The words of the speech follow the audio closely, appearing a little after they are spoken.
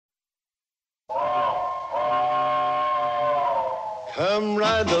Come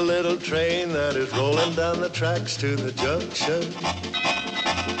ride the little train that is rolling down the tracks to the junction.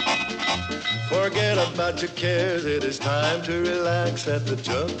 Forget about your cares, it is time to relax at the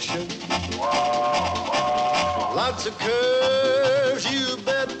junction. Lots of curves, you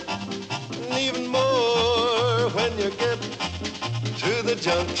bet, and even more when you get to the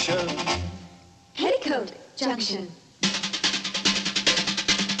junction. Petticoat Junction.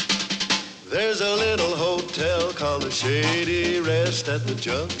 There's a little hotel called the Shady Rest at the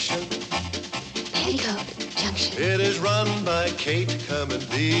junction. Petticoat Junction. It is run by Kate. Come and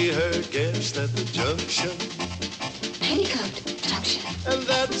be her guest at the junction. Petticoat Junction. And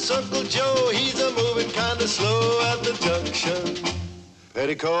that's Uncle Joe. He's a moving kind of slow at the junction.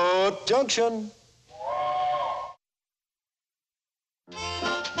 Petticoat Junction.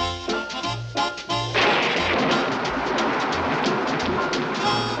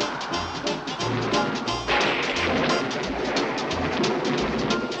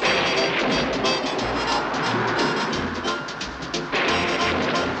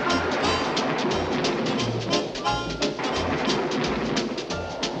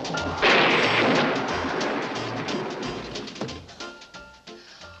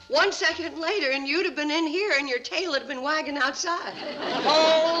 One second later, and you'd have been in here, and your tail had been wagging outside.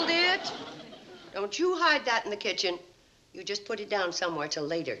 Hold it. Don't you hide that in the kitchen. You just put it down somewhere till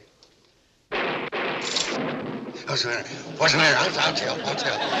later. What's the matter? What's the matter? I'll tell.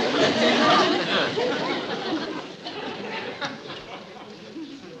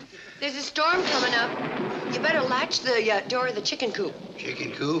 There's a storm coming up. You better latch the door of the chicken coop.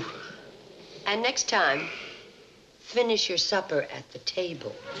 Chicken coop? And next time, finish your supper at the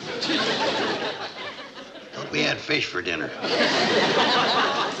table. Thought we had fish for dinner.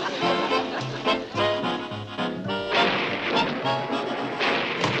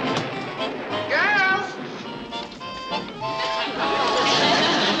 Girls!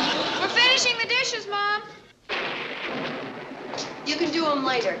 We're finishing the dishes, Mom. You can do them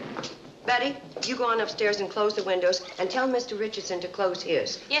later. Betty, you go on upstairs and close the windows and tell Mr. Richardson to close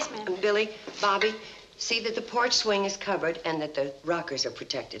his. Yes, ma'am. And Billy, Bobby, see that the porch swing is covered and that the rockers are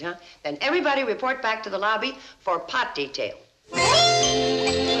protected, huh? Then everybody report back to the lobby for pot detail.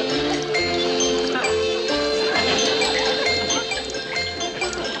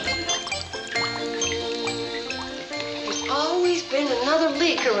 There's always been another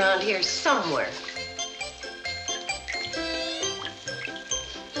leak around here somewhere.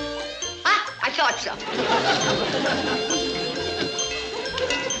 Ah, I thought so.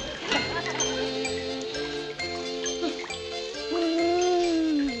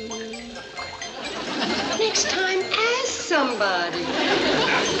 Next time, ask somebody.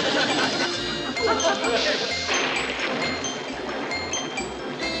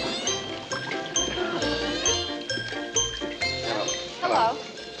 Hello.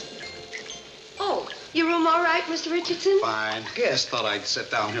 Oh, your room all right, Mr. Richardson? Fine. Good. Just thought I'd sit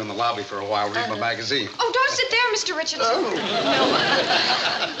down here in the lobby for a while, read my magazine. Oh, don't sit there, Mr. Richardson. Oh,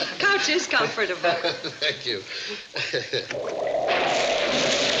 no. Couch is comfortable. Thank you.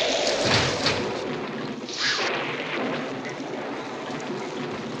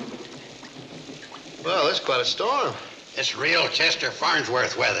 Well, it's quite a storm. It's real Chester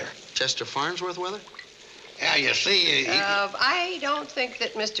Farnsworth weather. Chester Farnsworth weather? Yeah, you see, I don't think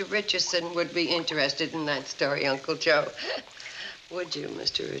that Mr. Richardson would be interested in that story, Uncle Joe. Would you,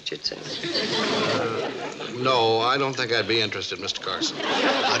 Mr. Richardson? No, I don't think I'd be interested, Mr. Carson.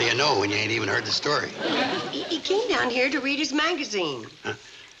 How do you know when you ain't even heard the story? He came down here to read his magazine. Huh?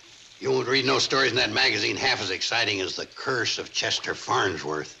 You won't read no stories in that magazine half as exciting as The Curse of Chester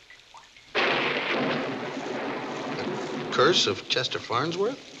Farnsworth. Curse of Chester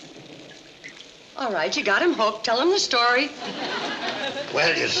Farnsworth? All right, you got him hooked. Tell him the story.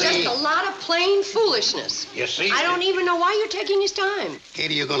 Well, you see... Just a lot of plain foolishness. You see... I don't even know why you're taking his time.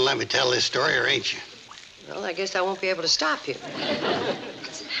 Katie, you gonna let me tell this story, or ain't you? Well, I guess I won't be able to stop you.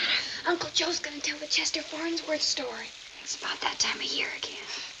 What's the matter? Uncle Joe's gonna tell the Chester Farnsworth story. It's about that time of year again.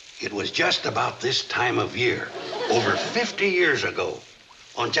 It was just about this time of year, over 50 years ago,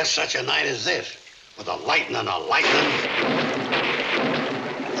 on just such a night as this, with a lightning,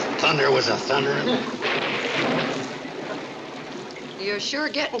 thunder was a thundering. You're sure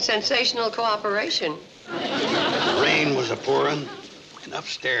getting sensational cooperation. Rain was a pouring, and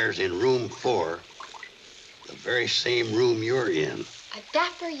upstairs in room 4, the very same room you're in, A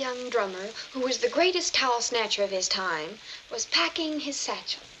dapper young drummer, who was the greatest towel snatcher of his time, was packing his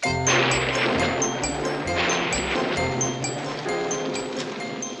satchel.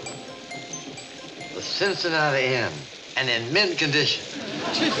 The Cincinnati Inn, and in mint condition.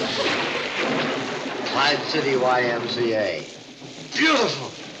 Clyde City YMCA.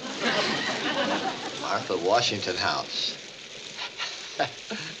 beautiful. Martha Washington House.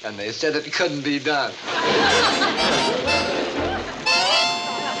 And they said it couldn't be done.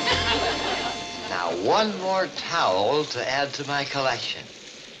 Now, one more towel to add to my collection.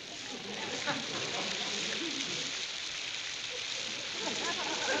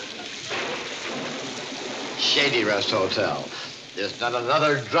 Shady Rest Hotel. There's not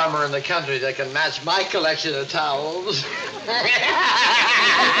another drummer in the country that can match my collection of towels.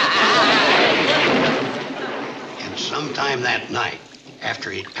 And sometime that night,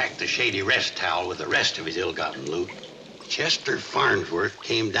 after he'd packed the Shady Rest towel with the rest of his ill-gotten loot, Chester Farnsworth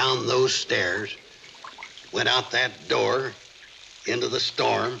came down those stairs, went out that door, into the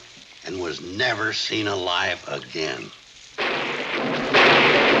storm, and was never seen alive again.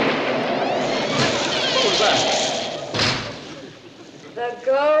 What was that? The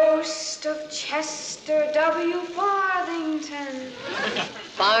ghost of Chester W. Farthington.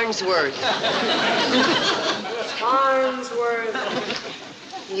 Farnsworth. Farnsworth.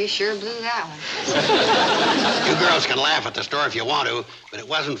 You sure blew that one. You girls can laugh at the story if you want to, but it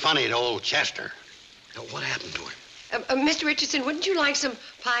wasn't funny to old Chester. Now, what happened to him? Mr. Richardson, wouldn't you like some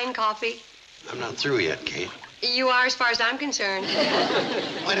pine coffee? I'm not through yet, Kate. You are, as far as I'm concerned.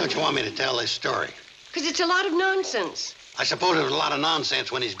 Why don't you want me to tell this story? Because it's a lot of nonsense. I suppose it was a lot of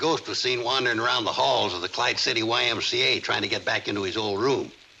nonsense when his ghost was seen wandering around the halls of the Clyde City YMCA trying to get back into his old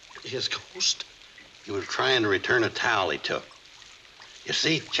room. His ghost? He was trying to return a towel he took. You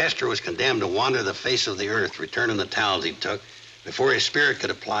see, Chester was condemned to wander the face of the earth, returning the towels he took, before his spirit could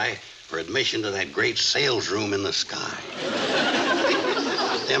apply for admission to that great sales room in the sky.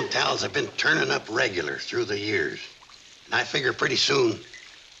 Them towels have been turning up regular through the years. And I figure pretty soon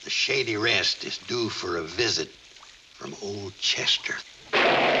the Shady Rest is due for a visit from old Chester.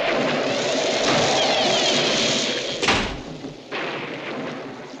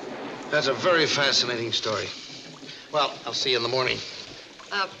 That's a very fascinating story. Well, I'll see you in the morning.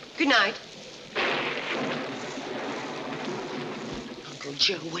 Good night. Uncle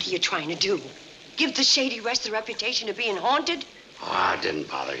Joe, what are you trying to do? Give the Shady Rest the reputation of being haunted? Oh, it didn't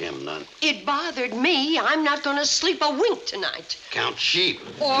bother him none. It bothered me. I'm not going to sleep a wink tonight. Count sheep.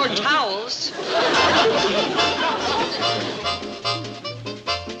 Or towels.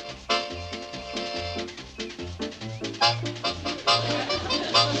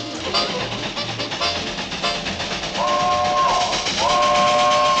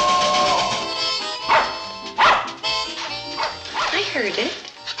 I heard it.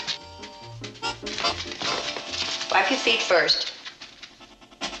 Wipe your feet first.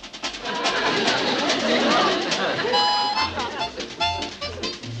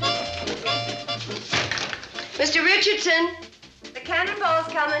 Mr. Richardson, the cannonball's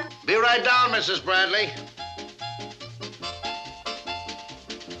coming. Be right down, Mrs. Bradley.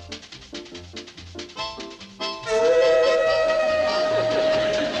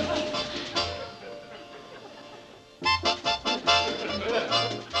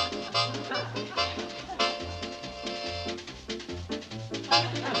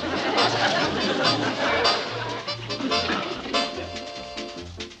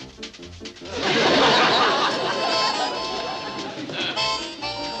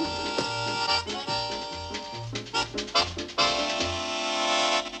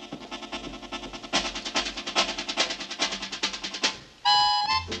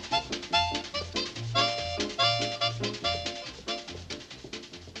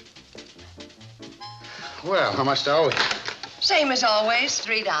 Well, how much do I owe you? Same as always,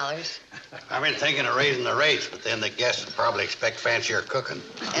 $3. I've been thinking of raising the rates, but then the guests would probably expect fancier cooking.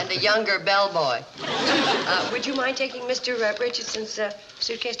 And a younger bellboy. Would you mind taking Mr. Richardson's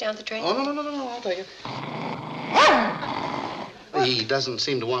suitcase down the train? Oh, no, I'll take it. He doesn't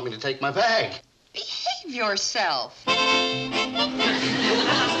seem to want me to take my bag. Behave yourself. Now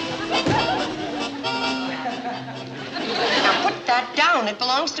put that down. It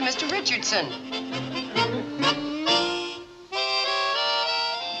belongs to Mr. Richardson.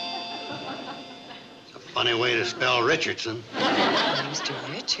 Funny way to spell Richardson. Mr.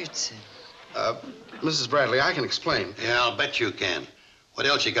 Richardson. Mrs. Bradley, I can explain. Yeah, I'll bet you can. What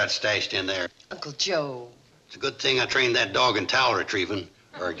else you got stashed in there? Uncle Joe. It's a good thing I trained that dog in towel retrieving,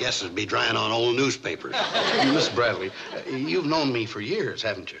 or I guess it'd be drying on old newspapers. Miss Bradley, you've known me for years,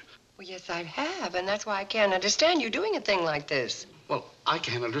 haven't you? Well, yes, I have, and that's why I can't understand you doing a thing like this. Well, I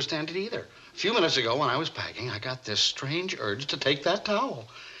can't understand it either. A few minutes ago, when I was packing, I got this strange urge to take that towel.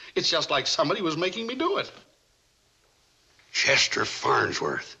 It's just like somebody was making me do it. Chester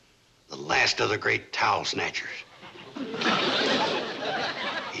Farnsworth, the last of the great towel snatchers.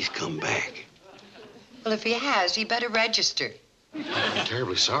 He's come back. Well, if he has, he better register. I'm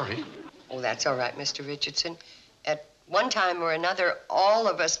terribly sorry. Oh, that's all right, Mr. Richardson. At one time or another, all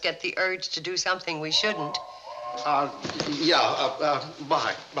of us get the urge to do something we shouldn't. Bye.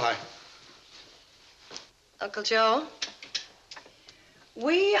 Bye. Uncle Joe,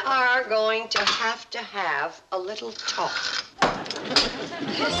 we are going to have a little talk.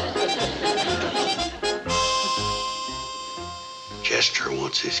 Chester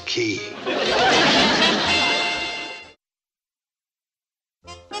wants his key.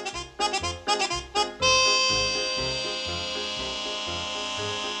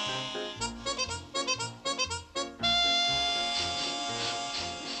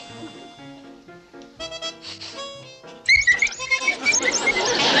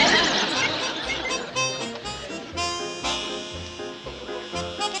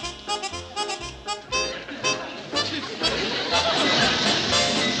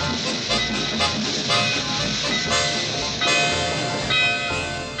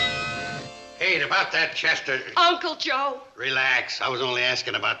 About that Chester... Uncle Joe! Relax. I was only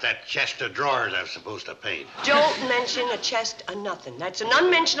asking about that chest of drawers I was supposed to paint. Don't mention a chest of nothing. That's an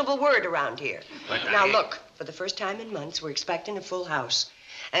unmentionable word around here. But now, look, for the first time in months, we're expecting a full house.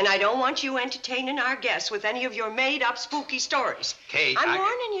 And I don't want you entertaining our guests with any of your made-up spooky stories. Kate, I'm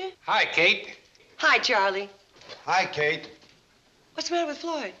warning you. Hi, Kate. Hi, Charlie. Hi, Kate. What's the matter with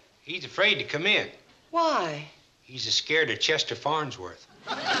Floyd? He's afraid to come in. Why? He's scared of Chester Farnsworth.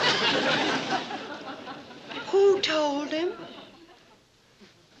 Who told him?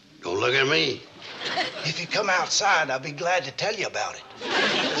 Don't look at me. If you come outside, I'll be glad to tell you about it.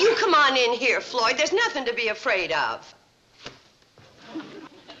 You come on in here, Floyd. There's nothing to be afraid of.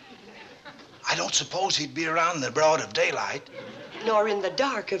 I don't suppose he'd be around in the broad of daylight. Nor in the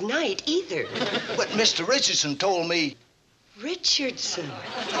dark of night, either. But Mr. Richardson told me... Richardson?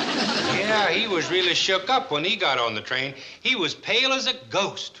 Yeah, he was really shook up when he got on the train. He was pale as a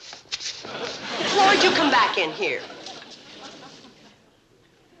ghost. Floyd, you come back in here.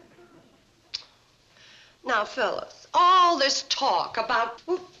 Now, fellas, all this talk about...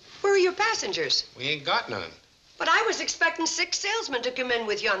 Where are your passengers? We ain't got none. But I was expecting 6 salesmen to come in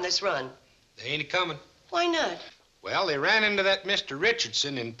with you on this run. They ain't coming. Why not? Well, they ran into that Mr.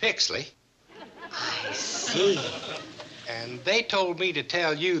 Richardson in Pixley. I see. And they told me to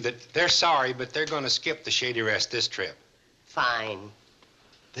tell you that they're sorry, but they're going to skip the Shady Rest this trip. Fine.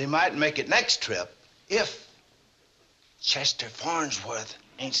 They might make it next trip if Chester Farnsworth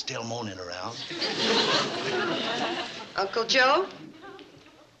ain't still moaning around. Uncle Joe,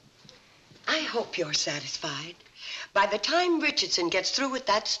 I hope you're satisfied. By the time Richardson gets through with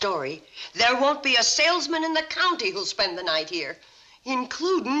that story, there won't be a salesman in the county who'll spend the night here,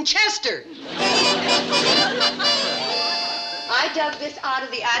 including Chester. I dug this out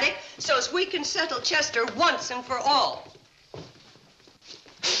of the attic so as we can settle Chester once and for all.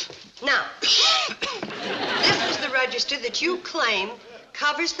 Now, this is the register that you claim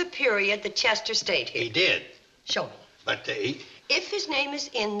covers the period that Chester stayed here. He did. Show me. But If his name is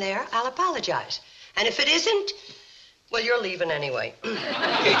in there, I'll apologize. And if it isn't, well, you're leaving anyway.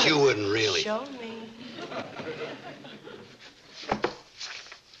 Kate, you wouldn't really. Show me.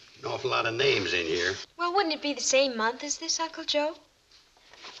 An awful lot of names in here. Well, wouldn't it be the same month as this, Uncle Joe?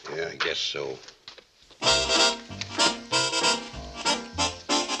 Yeah, I guess so.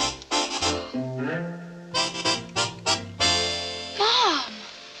 Mom!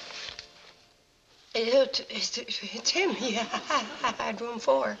 It's him. Yeah, I had room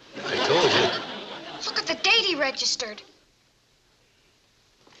 4. I told you. Look at the date he registered.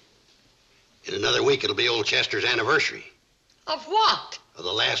 In another week, it'll be old Chester's anniversary. Of what? Of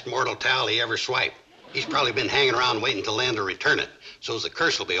the last mortal towel he ever swiped. He's probably been hanging around waiting till then to return it. So's the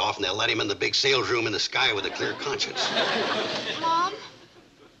curse will be off and they'll let him in the big sales room in the sky with a clear conscience. Mom?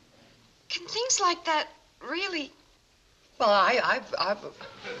 Can things like that really... Well,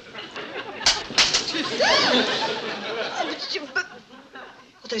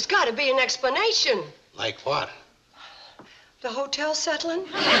 But there's got to be an explanation. Like what? The hotel settling?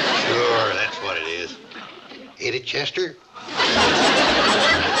 Sure, that's what it is. Ain't it, Chester?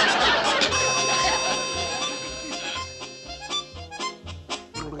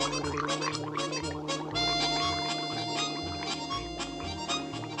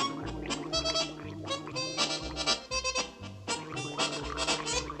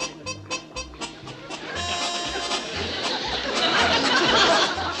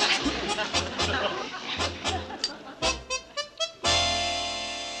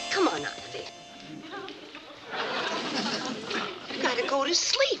 Come on, Auntie. You gotta go to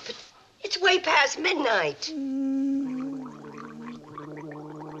sleep. It's way past midnight.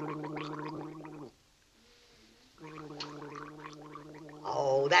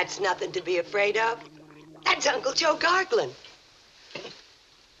 that's nothing to be afraid of. That's Uncle Joe gargling.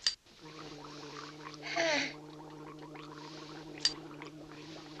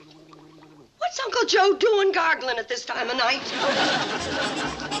 What's Uncle Joe doing gargling at this time of night?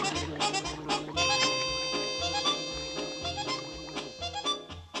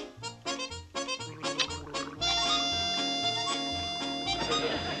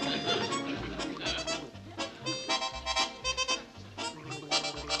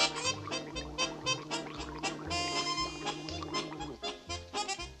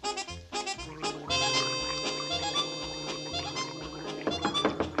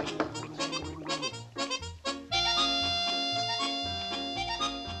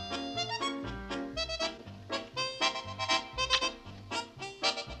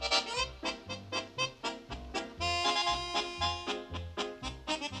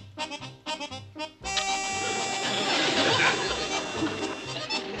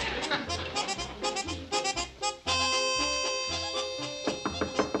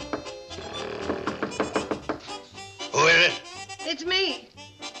 It's me.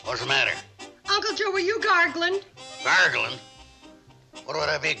 What's the matter? Uncle Joe, were you gargling? Gargling? What would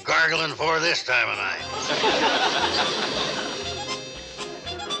I be gargling for this time of night?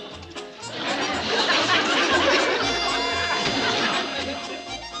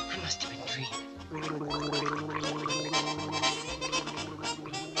 I must have been dreaming.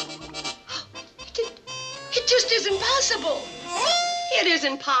 It just isn't possible. It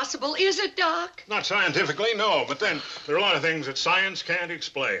isn't possible, is it, Doc? Not scientifically, no, but then there are a lot of things that science can't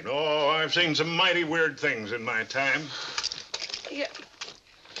explain. Oh, I've seen some mighty weird things in my time. Yeah.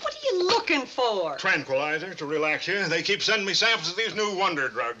 What are you looking for? Tranquilizers to relax you. They keep sending me samples of these new wonder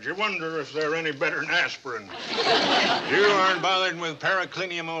drugs. You wonder if they're any better than aspirin. You aren't bothered with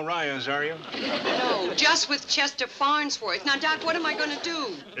Paraclinium aureus, are you? No, just with Chester Farnsworth. Now, Doc, what am I going to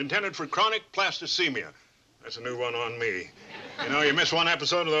do? Intended for chronic plasticemia. That's a new one on me. You know, you miss one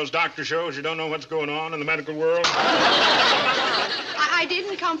episode of those doctor shows, you don't know what's going on in the medical world. I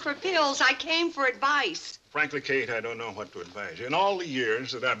didn't come for pills. I came for advice. Frankly, Kate, I don't know what to advise you. In all the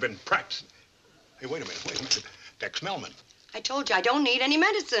years that I've been practicing... Hey, wait a minute. Dex Melman. I told you I don't need any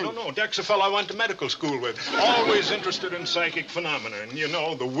medicine. No, Dex a fellow I went to medical school with. Always interested in psychic phenomena. And, you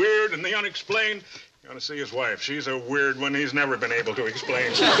know, the weird and the unexplained. You ought to see his wife. She's a weird one he's never been able to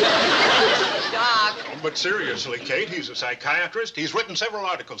explain. Doc. But seriously, Kate, he's a psychiatrist. He's written several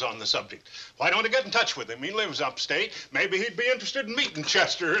articles on the subject. Why don't you get in touch with him? He lives upstate. Maybe he'd be interested in meeting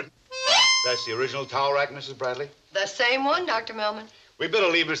Chester. That's the original towel rack, Mrs. Bradley? The same one, Dr. Melman. We better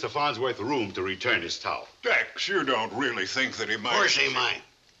leave Mr. Farnsworth room to return his towel. Dex, you don't really think that he might... Of course he might.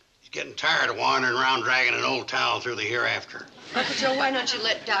 He's getting tired of wandering around dragging an old towel through the hereafter. Uncle Joe, why don't you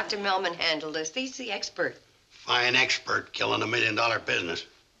let Dr. Melman handle this? He's the expert. Fine expert killing $1 million business.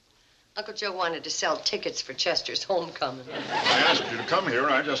 Uncle Joe wanted to sell tickets for Chester's homecoming. I asked you to come here.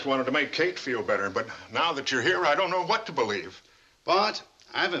 I just wanted to make Kate feel better. But now that you're here, I don't know what to believe. But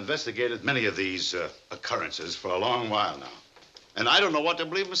I've investigated many of these occurrences for a long while now. And I don't know what to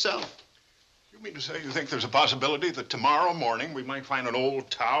believe myself. You mean to say you think there's a possibility that tomorrow morning we might find an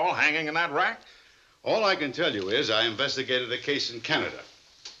old towel hanging in that rack? All I can tell you is I investigated a case in Canada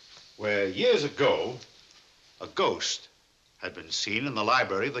where years ago a ghost had been seen in the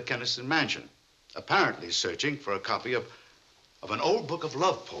library of the Kenniston Mansion, apparently searching for a copy of an old book of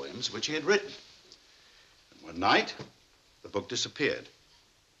love poems which he had written. And one night, the book disappeared,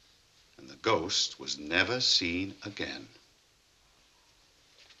 and the ghost was never seen again.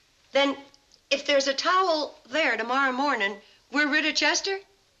 Then, if there's a towel there tomorrow morning, we're rid of Chester?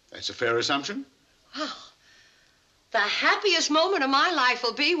 That's a fair assumption. Oh, the happiest moment of my life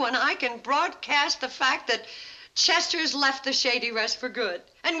will be when I can broadcast the fact that Chester's left the Shady Rest for good,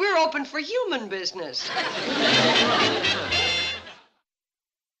 and we're open for human business.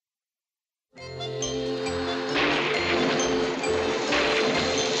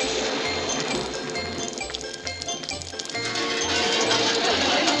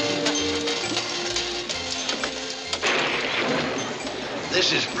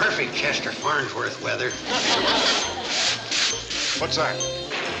 This is perfect Chester Farnsworth weather. What's that?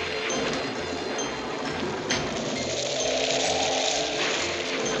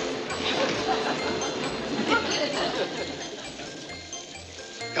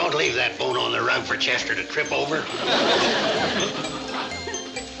 Don't leave that bone on the rug for Chester to trip over.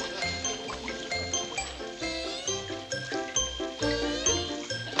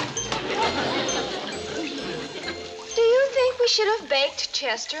 We should have baked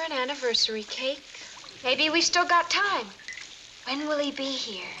Chester an anniversary cake. Maybe we still got time. When will he be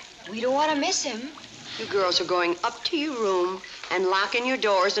here? We don't want to miss him. You girls are going up to your room and locking your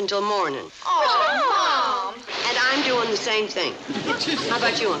doors until morning. Oh, Mom! And I'm doing the same thing. How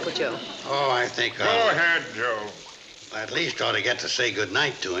about you, Uncle Joe? Oh, I think Go I'll... ahead, Joe. At least ought to get to say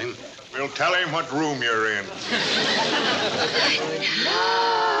goodnight to him. We'll tell him what room you're in.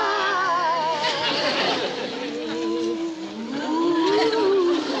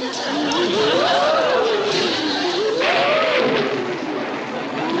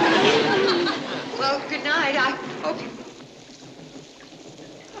 Well, good night. I hope you...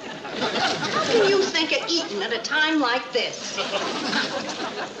 How can you think of eating at a time like this?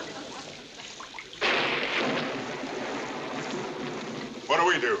 What do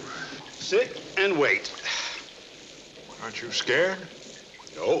we do? Sit and wait. Aren't you scared?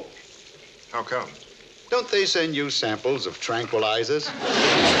 No. How come? Don't they send you samples of tranquilizers?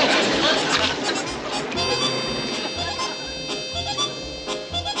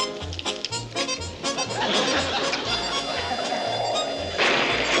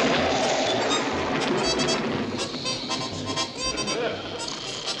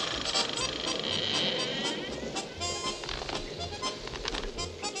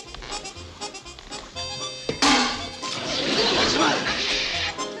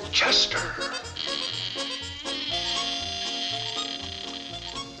 Chester.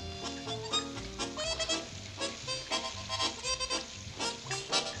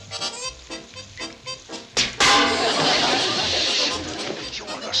 You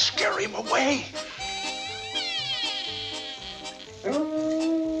want to scare him away?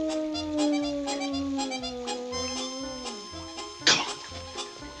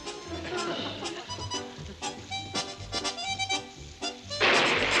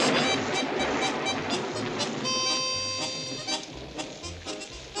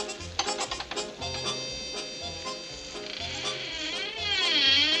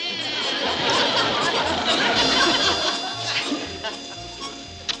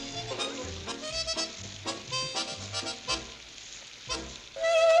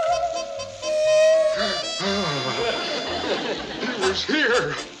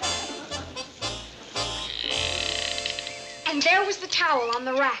 Here. And there was the towel on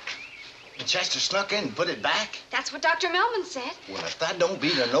the rack. And Chester snuck in and put it back? That's what Dr. Melman said. Well, if that don't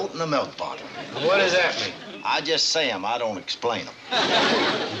beat a note in the milk bottle. What does that mean? I just say 'em, I don't explain 'em.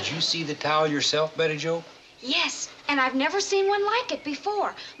 Did you see the towel yourself, Betty Jo? Yes, and I've never seen one like it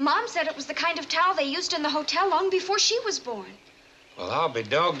before. Mom said it was the kind of towel they used in the hotel long before she was born. Well, I'll be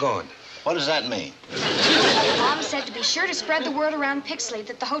doggone. What does that mean? Mom said to be sure to spread the word around Pixley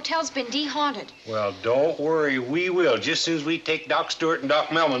that the hotel's been de-haunted. Well, don't worry, we will, just as soon as we take Doc Stewart and Doc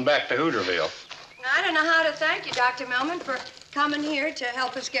Melman back to Hooterville. I don't know how to thank you, Dr. Melman, for coming here to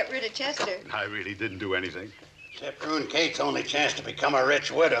help us get rid of Chester. I really didn't do anything. Except ruin Kate's only chance to become a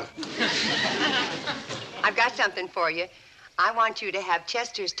rich widow. I've got something for you. I want you to have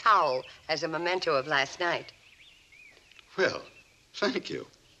Chester's towel as a memento of last night. Well, thank you.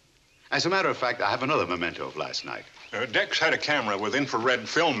 As a matter of fact, I have another memento of last night. Dex had a camera with infrared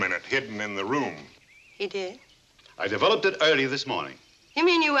film in it hidden in the room. He did? I developed it early this morning. You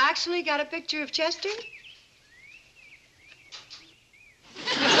mean you actually got a picture of Chester?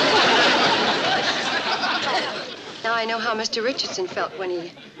 Now I know how Mr. Richardson felt when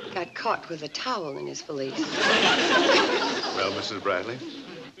he got caught with a towel in his valise. Well, Mrs. Bradley?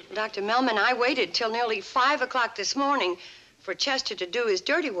 Dr. Melman, I waited till nearly 5 o'clock this morning for Chester to do his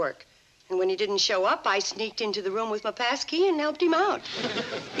dirty work. And when he didn't show up, I sneaked into the room with my pass key and helped him out.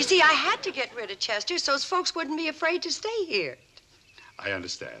 You see, I had to get rid of Chester so those folks wouldn't be afraid to stay here. I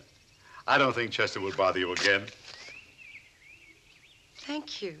understand. I don't think Chester will bother you again.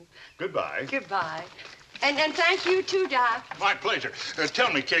 Thank you. Goodbye. Goodbye. And thank you, too, Doc. My pleasure.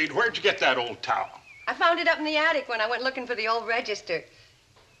 Tell me, Kate, where'd you get that old towel? I found it up in the attic when I went looking for the old register.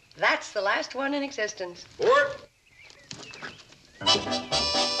 That's the last one in existence. Fort? I'm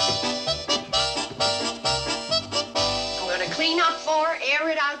going to clean up floor, air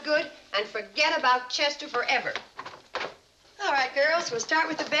it out good, and forget about Chester forever. All right, girls, we'll start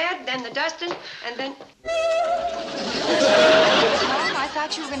with the bed, then the dusting, and then... Mom, I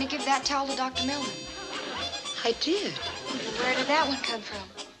thought you were going to give that towel to Dr. Melman. I did. Where did that one come from?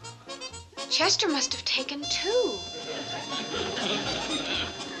 Chester must have taken two.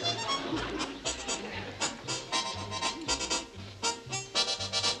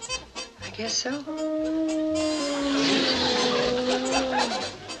 I guess so.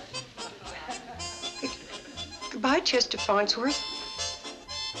 Goodbye, Chester Farnsworth.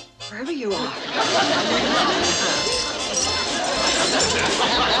 Wherever you are.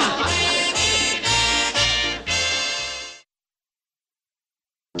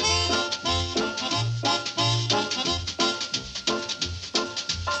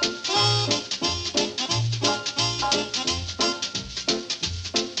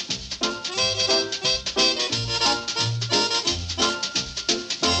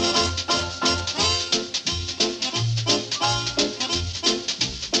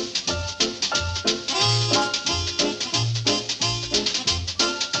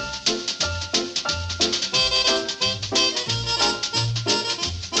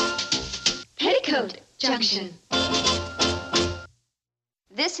 Petticoat, Junction.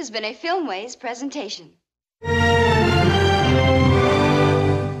 This has been a Filmways presentation.